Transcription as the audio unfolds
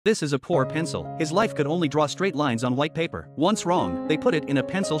This is a poor pencil. His life could only draw straight lines on white paper. Once wrong, they put it in a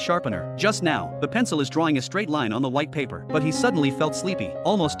pencil sharpener. Just now, the pencil is drawing a straight line on the white paper, but he suddenly felt sleepy,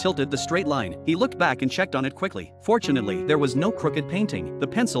 almost tilted the straight line. He looked back and checked on it quickly. Fortunately, there was no crooked painting. The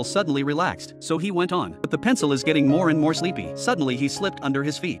pencil suddenly relaxed, so he went on. But the pencil is getting more and more sleepy. Suddenly he slipped under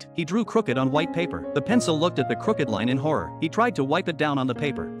his feet. He drew crooked on white paper. The pencil looked at the crooked line in horror. He tried to wipe it down on the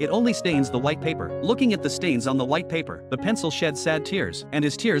paper. It only stains the white paper. Looking at the stains on the white paper, the pencil shed sad tears, and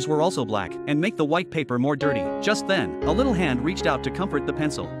his tears were also black, and make the white paper more dirty. Just then, a little hand reached out to comfort the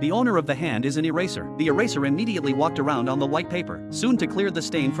pencil. The owner of the hand is an eraser. The eraser immediately walked around on the white paper, soon to clear the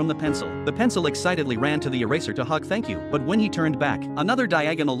stain from the pencil. The pencil excitedly ran to the eraser to hug thank you, but when he turned back, another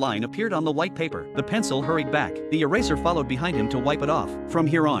diagonal line appeared on the white paper. The pencil hurried back. The eraser followed behind him to wipe it off. From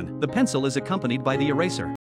here on, the pencil is accompanied by the eraser.